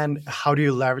understand how do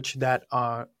you leverage that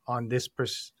on this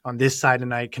side,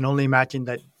 and I can only imagine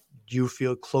that you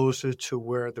feel closer to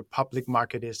where the public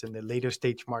market is and the later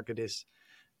stage market is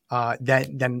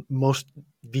than most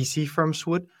VC firms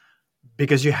would,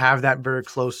 because you have that very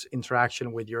close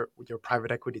interaction with your private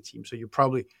equity team. So you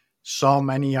probably saw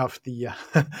many of the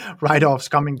write-offs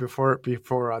coming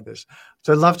before others.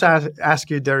 So I'd love to ask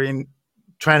you, Doreen,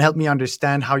 try and help me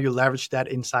understand how you leverage that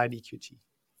inside EQT.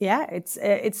 Yeah,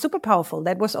 it's super powerful.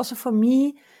 That was also for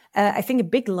me, I think, a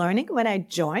big learning when I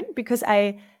joined, because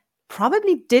I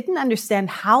probably didn't understand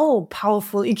how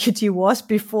powerful EQT was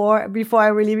before I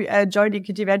really joined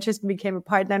EQT Ventures and became a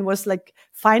partner, and was like,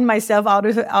 find myself out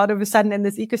of a sudden in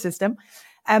this ecosystem.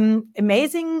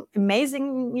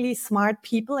 Amazingly smart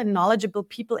people and knowledgeable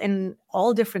people in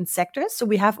all different sectors. So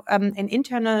we have an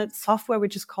internal software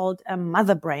which is called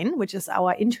Mother Brain, which is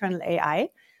our internal AI.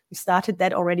 We started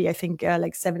that already, I think,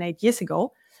 like 7-8 years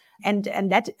ago, and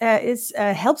that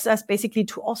helps us basically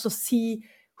to also see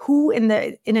who in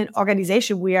an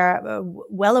organization. We are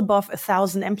well above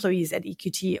 1,000 employees at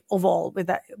EQT overall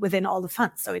within all the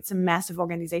funds. So it's a massive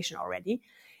organization already.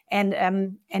 And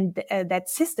that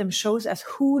system shows us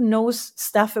who knows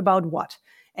stuff about what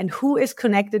and who is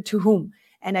connected to whom.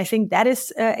 And I think that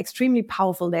is extremely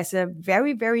powerful. There's a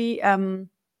very, very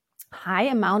high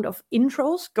amount of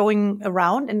intros going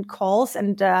around and calls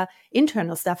and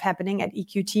internal stuff happening at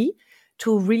EQT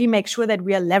to really make sure that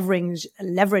we are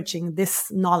leveraging this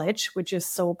knowledge, which is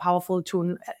so powerful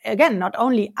to, again, not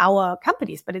only our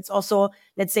companies, but it's also,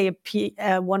 let's say,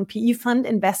 one PE fund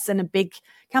invests in a big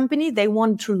company. They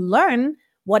want to learn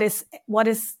what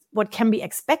can be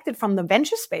expected from the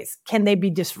venture space. Can they be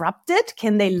disrupted?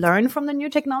 Can they learn from the new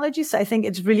technologies? So I think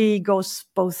it really goes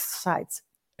both sides.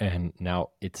 And now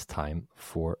it's time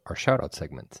for our shout-out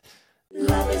segment.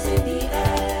 Love is in the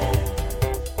air,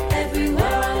 everywhere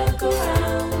I look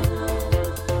around.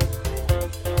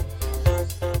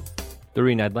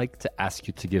 Doreen, I'd like to ask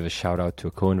you to give a shout-out to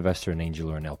a co-investor, an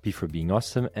angel, or an LP for being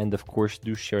awesome. And of course,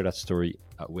 do share that story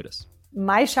with us.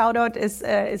 My shout-out is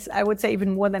I would say,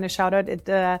 even more than a shout-out.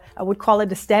 I would call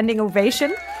it a standing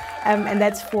ovation. And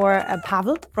that's for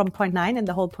Pavel from Point 9 and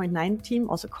the whole Point 9 team,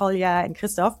 also Kolja and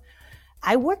Christoph.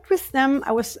 I worked with them.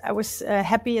 I was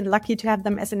happy and lucky to have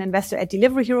them as an investor at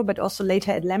Delivery Hero, but also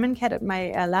later at Lemon Cat, at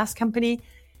my last company.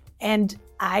 And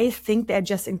I think they're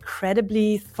just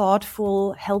incredibly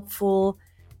thoughtful, helpful,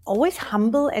 always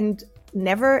humble, and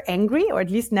never angry, or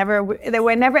at least they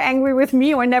were never angry with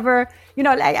me, or never,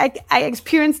 I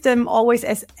experienced them always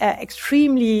as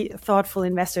extremely thoughtful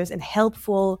investors and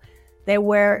helpful. They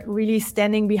were really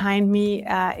standing behind me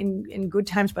in good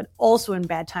times, but also in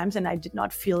bad times. And I did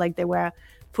not feel like they were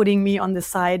putting me on the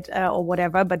side or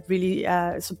whatever, but really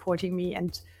supporting me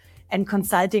and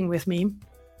consulting with me.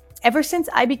 Ever since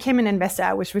I became an investor,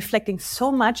 I was reflecting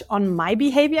so much on my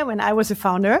behavior when I was a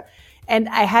founder. And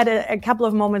I had a couple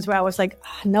of moments where I was like,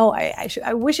 no,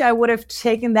 I wish I would have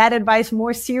taken that advice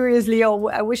more seriously,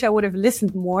 or I wish I would have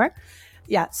listened more.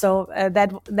 Yeah, so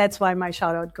that's why my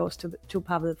shout out goes to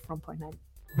Pavel from Point 9.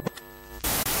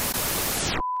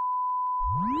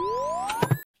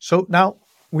 So now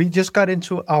we just got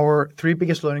into our 3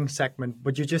 biggest learning segment,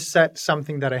 but you just said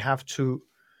something that I have to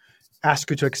ask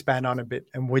you to expand on a bit,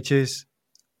 and which is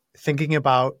thinking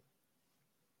about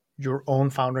your own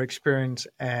founder experience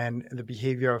and the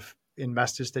behavior of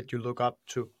investors that you look up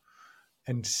to,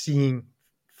 and seeing,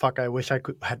 I wish I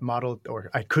could model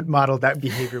that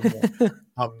behavior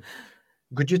more.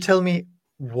 Could you tell me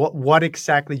what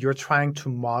exactly you're trying to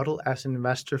model as an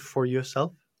investor for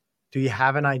yourself? Do you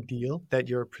have an ideal that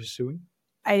you're pursuing?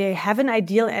 I have an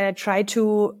ideal, and I try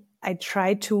to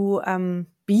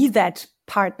be that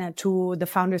partner to the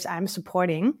founders I'm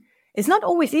supporting. It's not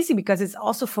always easy, because it's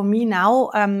also for me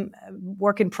now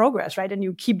work in progress, right? And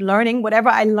you keep learning. Whatever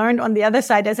I learned on the other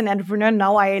side as an entrepreneur,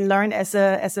 now I learn as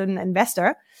an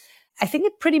investor. I think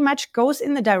it pretty much goes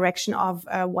in the direction of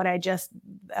what I just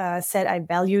said I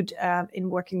valued in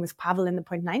working with Pavel in the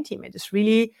Point 9 team. It is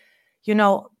really,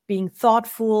 being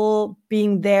thoughtful,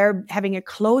 being there, having a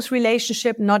close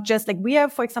relationship, not just like we are,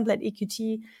 for example, at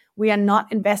EQT. We are not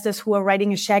investors who are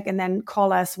writing a check and then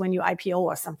call us when you IPO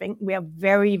or something. We are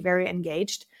very, very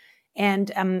engaged. And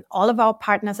all of our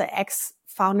partners are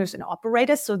ex-founders and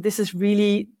operators. So this is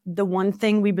really the one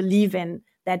thing we believe in,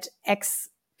 that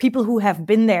people who have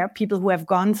been there, people who have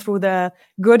gone through the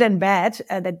good and bad,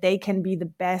 that they can be the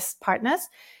best partners.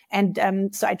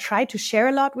 And so I try to share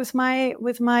a lot with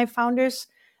my founders,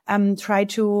 try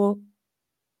to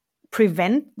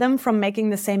prevent them from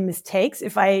making the same mistakes.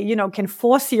 If I, can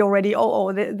foresee already,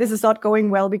 this is not going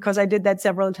well because I did that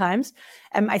several times.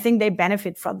 I think they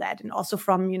benefit from that. And also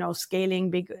from,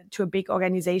 scaling to a big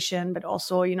organization, but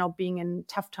also, being in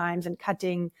tough times and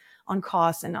cutting on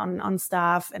costs and on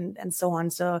staff and so on.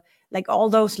 So like all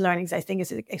those learnings, I think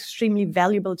is extremely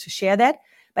valuable to share that.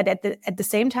 But at the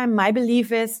same time, my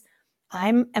belief is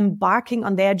I'm embarking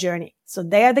on their journey. So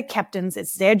they are the captains.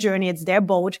 It's their journey. It's their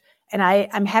boat. And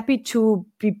I'm happy to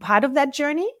be part of that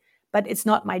journey, but it's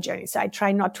not my journey. So I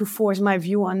try not to force my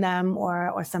view on them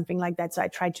or something like that. So I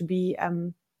try to be,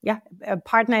 a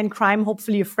partner in crime,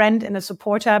 hopefully a friend and a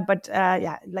supporter. But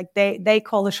like they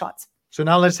call the shots. So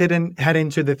now let's head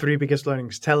into the 3 biggest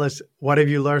learnings. Tell us, what have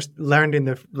you learned in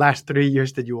the last 3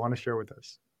 years that you want to share with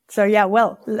us? So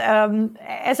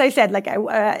as I said, like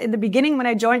in the beginning when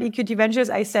I joined EQT Ventures,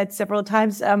 I said several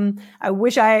times, I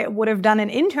wish I would have done an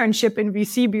internship in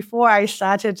VC before I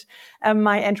started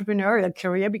my entrepreneurial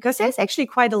career, because there's actually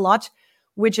quite a lot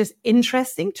which is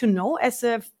interesting to know as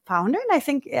a founder. And I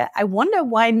think I wonder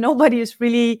why nobody is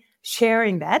really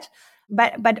sharing that.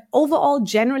 But overall,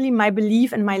 generally, my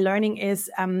belief and my learning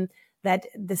is that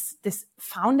this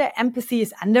founder empathy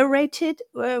is underrated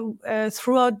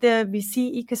throughout the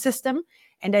VC ecosystem.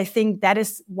 And I think that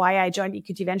is why I joined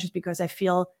EQT Ventures, because I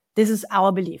feel this is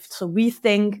our belief. So we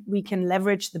think we can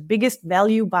leverage the biggest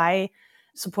value by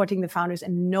supporting the founders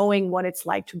and knowing what it's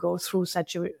like to go through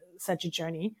such a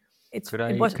journey. Could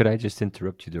I just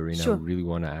interrupt you, Doreen? Sure. I really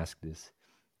want to ask this.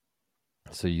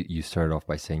 So you started off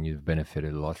by saying you've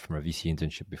benefited a lot from a VC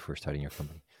internship before starting your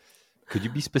company. Could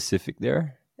you be specific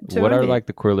there? Totally. What are like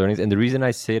the core learnings? And the reason I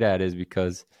say that is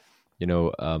because,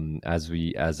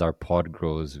 as our pod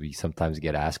grows, we sometimes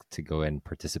get asked to go and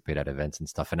participate at events and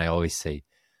stuff. And I always say,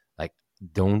 like,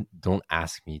 don't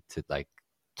ask me to like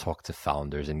talk to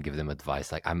founders and give them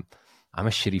advice. Like I'm a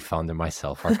shitty founder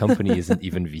myself. Our company isn't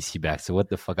even VC backed. So what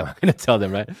the fuck am I going to tell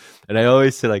them, right? And I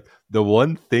always say, like, the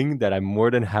one thing that I'm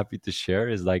more than happy to share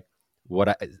is like,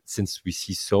 since we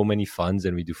see so many funds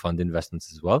and we do fund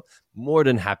investments as well, more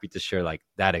than happy to share like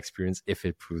that experience if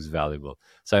it proves valuable.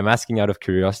 So I'm asking out of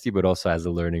curiosity, but also as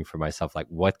a learning for myself, like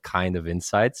what kind of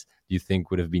insights do you think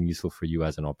would have been useful for you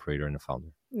as an operator and a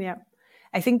founder? Yeah,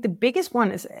 I think the biggest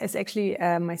one is actually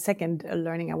my second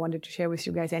learning I wanted to share with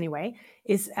you guys anyway,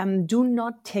 is do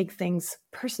not take things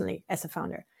personally as a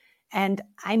founder. And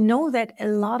I know that a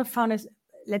lot of founders,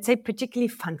 let's say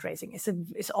particularly fundraising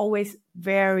is always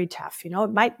very tough.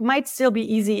 It might still be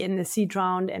easy in the seed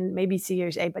round and maybe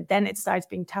Series A, but then it starts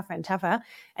being tougher and tougher.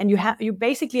 And you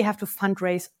basically have to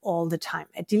fundraise all the time.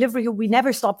 At Delivery, we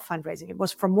never stopped fundraising. It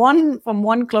was from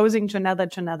one closing to another.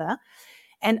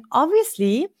 And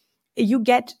obviously you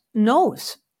get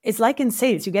no's. It's like in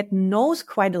sales, you get no's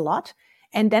quite a lot.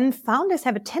 And then founders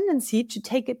have a tendency to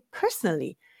take it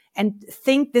personally and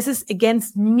think this is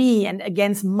against me and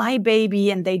against my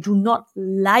baby, and they do not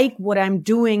like what I'm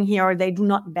doing here, or they do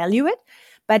not value it.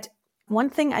 But one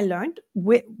thing I learned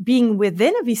being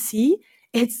within a VC,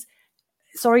 it's,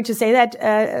 sorry to say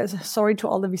that, sorry to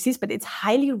all the VCs, but it's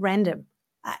highly random.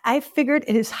 I figured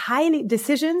it is highly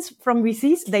decisions from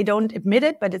VCs. They don't admit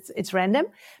it, but it's random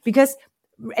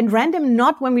and random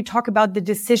not when we talk about the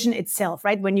decision itself,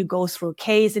 right? When you go through a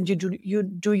case and you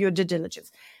do your due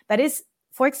diligence, but it's,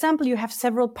 for example, you have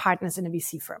several partners in a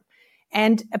VC firm,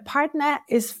 and a partner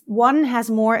is one has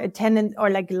more attendant or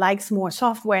like likes more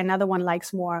software, another one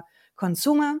likes more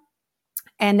consumer.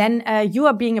 And then you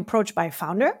are being approached by a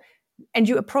founder and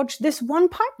you approach this one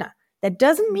partner. That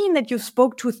doesn't mean that you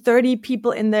spoke to 30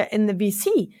 people in the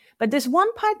VC, but this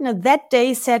one partner that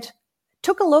day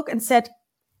took a look and said,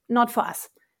 not for us.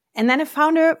 And then a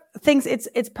founder thinks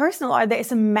it's personal or there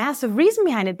is a massive reason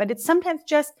behind it, but it's sometimes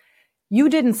just, you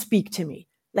didn't speak to me.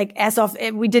 Like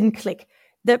we didn't click.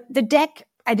 The deck,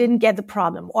 I didn't get the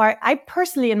problem. Or I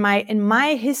personally, in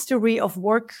my history of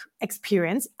work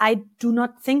experience, I do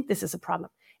not think this is a problem.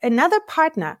 Another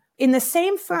partner in the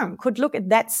same firm could look at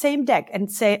that same deck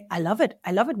and say, I love it.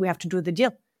 We have to do the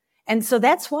deal. And so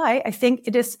that's why I think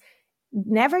it is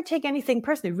never take anything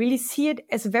personally. Really see it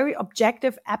as a very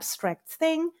objective, abstract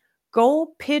thing.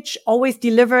 Go pitch, always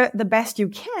deliver the best you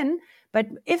can. But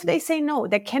if they say no,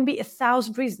 there can be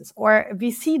 1,000 reasons. Or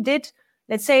VC did,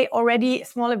 let's say already,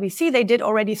 smaller VC, they did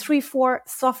already 3-4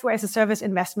 software as a service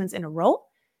investments in a row.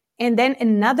 And then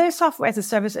another software as a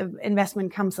service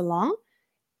investment comes along.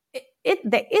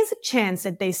 There is a chance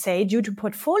that they say, due to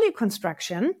portfolio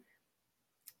construction,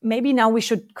 maybe now we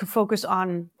should focus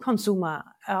on consumer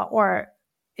or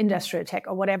industrial tech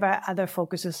or whatever other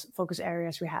focus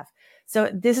areas we have. So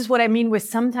this is what I mean with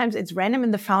sometimes it's random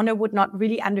and the founder would not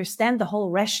really understand the whole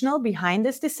rationale behind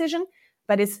this decision,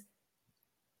 but it's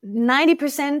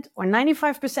 90% or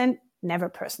 95% never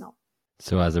personal.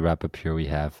 So as a wrap up here, we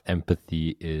have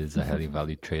empathy is a highly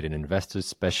valued trait in investors,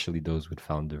 especially those with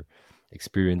founder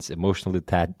experience. Emotional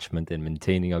detachment and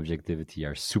maintaining objectivity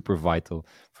are super vital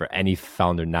for any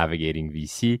founder navigating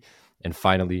VC. And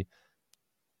finally,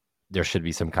 there should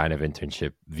be some kind of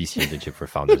VC internship for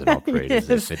founders and operators.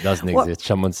 Yes. If it doesn't exist,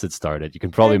 someone should start it. You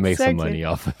can probably make some money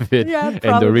off of it. Yeah,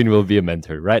 and Doreen will be a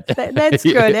mentor, right? That's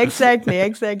good.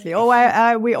 Exactly.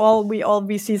 Oh, we all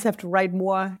VCs have to write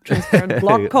more transparent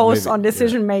blog posts on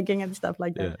decision making and stuff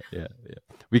like that. Yeah.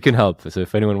 We can help. So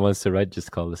if anyone wants to write,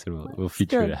 just call us and we'll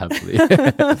feature it happily.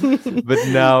 But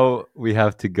now we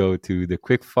have to go to the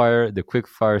quickfire. The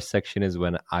quickfire section is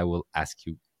when I will ask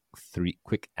you 3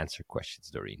 quick answer questions,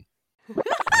 Doreen.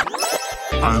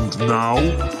 And now,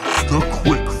 the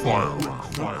quickfire.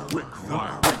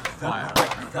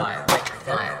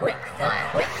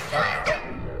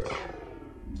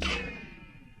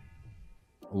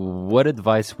 What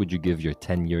advice would you give your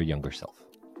 10-year younger self?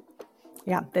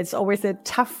 Yeah, that's always a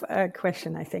tough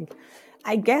question, I think.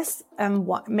 I guess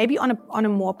maybe on a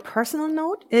more personal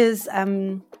note is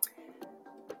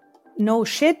no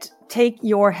shit. Take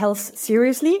your health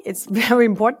seriously. It's very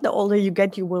important. The older you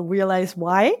get, you will realize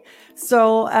why.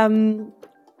 So,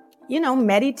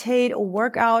 meditate or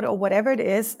work out or whatever it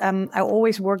is. I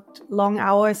always worked long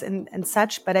hours and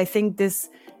such, but I think this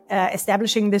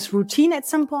establishing this routine at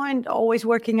some point, always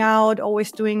working out,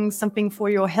 always doing something for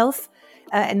your health,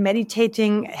 and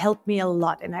meditating helped me a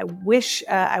lot. And I wish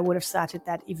I would have started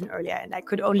that even earlier. And I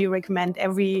could only recommend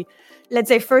every, let's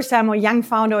say, first time or young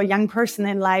founder or young person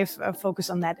in life, focus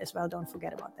on that as well. Don't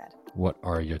forget about that. What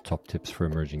are your top tips for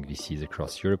emerging VCs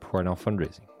across Europe who are now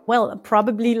fundraising? Well,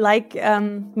 probably like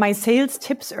my sales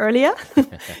tips earlier.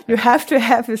 You have to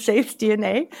have a sales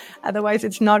DNA. Otherwise,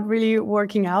 it's not really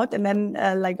working out. And then,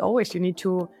 like always, you need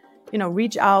to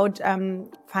reach out,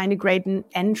 find a great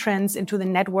entrance into the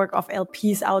network of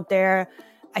LPs out there.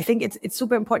 I think it's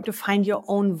super important to find your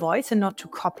own voice and not to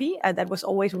copy. That was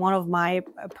always one of my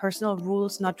personal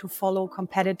rules, not to follow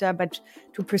competitor, but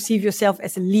to perceive yourself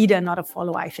as a leader, not a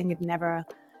follower. I think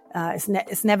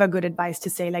it's never good advice to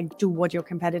say, like, do what your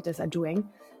competitors are doing.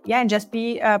 Yeah, and just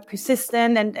be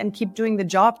persistent and keep doing the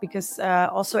job, because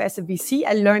also as a VC,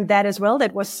 I learned that as well.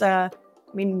 That was,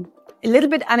 a little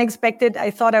bit unexpected. I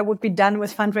thought I would be done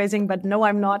with fundraising, but no,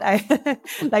 I'm not.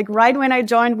 Like right when I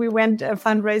joined, we went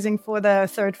fundraising for the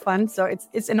 3rd fund. So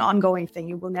it's an ongoing thing.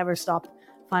 You will never stop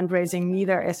fundraising,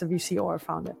 neither as a VC or a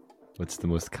founder. What's the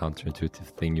most counterintuitive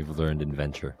thing you've learned in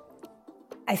venture?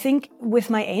 I think with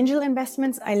my angel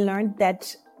investments, I learned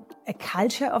that a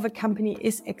culture of a company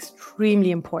is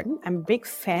extremely important. I'm a big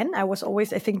fan. I was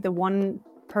always, I think, the one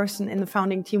person in the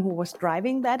founding team who was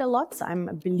driving that a lot. So I'm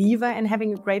a believer in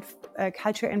having a great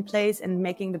culture in place and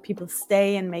making the people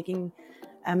stay and making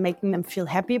them feel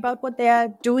happy about what they are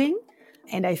doing.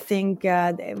 And I think,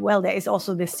 there is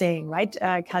also this saying, right?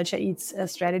 Culture eats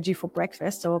strategy for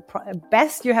breakfast. So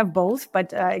best you have both,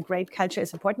 but a great culture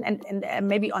is important. And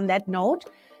maybe on that note,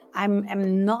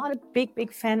 I'm not a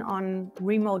big fan on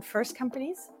remote first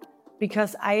companies,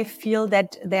 because I feel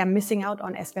that they're missing out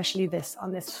on especially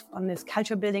on this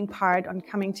culture building part, on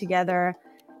coming together.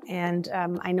 And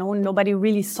I know nobody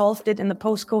really solved it in the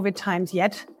post-COVID times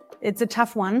yet. It's a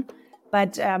tough one,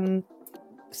 but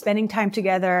spending time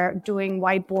together, doing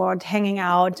whiteboard, hanging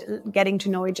out, getting to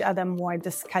know each other more,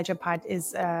 this culture part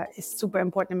is super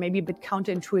important and maybe a bit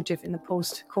counterintuitive in the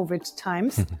post-COVID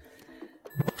times.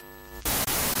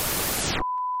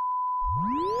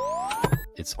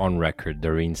 It's on record.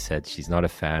 Doreen said she's not a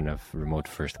fan of remote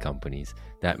first companies.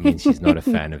 That means she's not a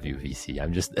fan of UVC.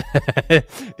 I'm just,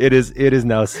 it is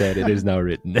now said, it is now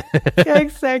written. Yeah,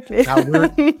 exactly. Now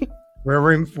we're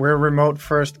remote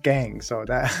first gang. So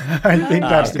that, I think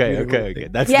that's okay.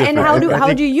 That's different. And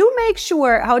how do you make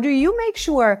sure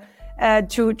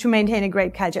to maintain a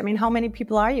great culture? I mean, how many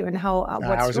people are you, and what's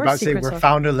I was your about to say secret we're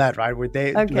founder led, right?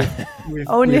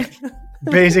 Only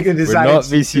basically decided we're not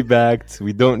VC backed.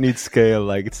 We don't need scale.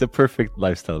 Like, it's a perfect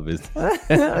lifestyle business.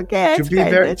 Okay.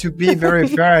 To be very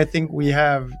fair, I think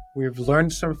we've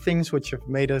learned some things which have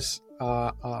made us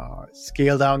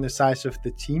scale down the size of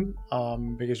the team,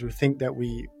 because we think that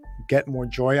we get more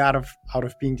joy out of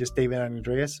being just David and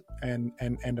Andreas and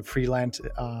a freelance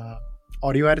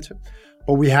audio editor.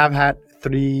 But we have had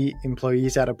 3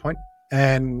 employees at a point,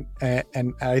 and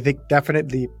I think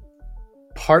definitely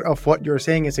part of what you're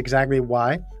saying is exactly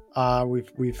why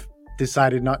we've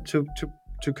decided not to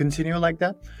continue like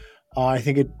that. I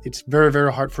think it's very,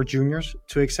 very hard for juniors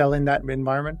to excel in that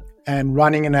environment. And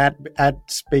running an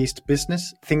ad-based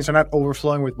business, things are not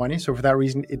overflowing with money. So for that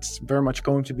reason, it's very much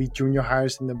going to be junior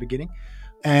hires in the beginning.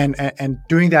 And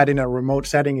doing that in a remote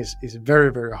setting is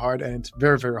very, very hard, and it's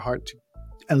very, very hard to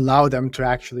allow them to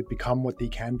actually become what they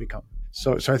can become.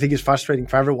 So I think it's frustrating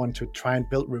for everyone to try and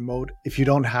build remote if you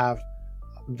don't have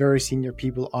very senior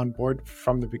people on board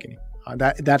from the beginning.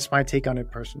 That's my take on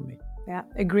it personally. Yeah,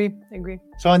 agree.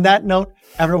 So on that note,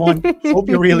 everyone, hope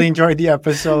you really enjoyed the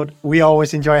episode. We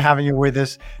always enjoy having you with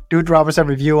us. Do drop us a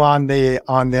review on the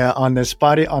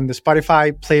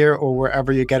Spotify player or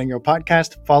wherever you're getting your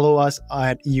podcast. Follow us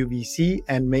at EUVC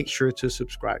and make sure to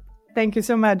subscribe. Thank you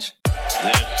so much.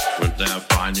 This was their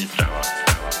finest hour.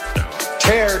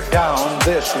 Tear down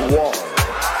this wall.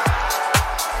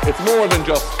 It's more than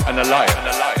just an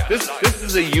alliance. This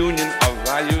is a union of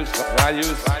values.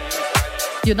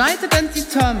 United and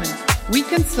determined, we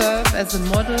can serve as a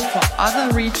model for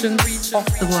other regions of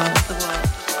the world.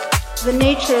 The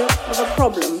nature of a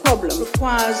problem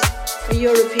requires a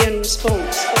European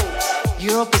response.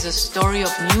 Europe is a story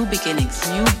of new beginnings.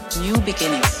 New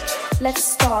beginnings. Let's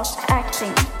start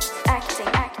acting.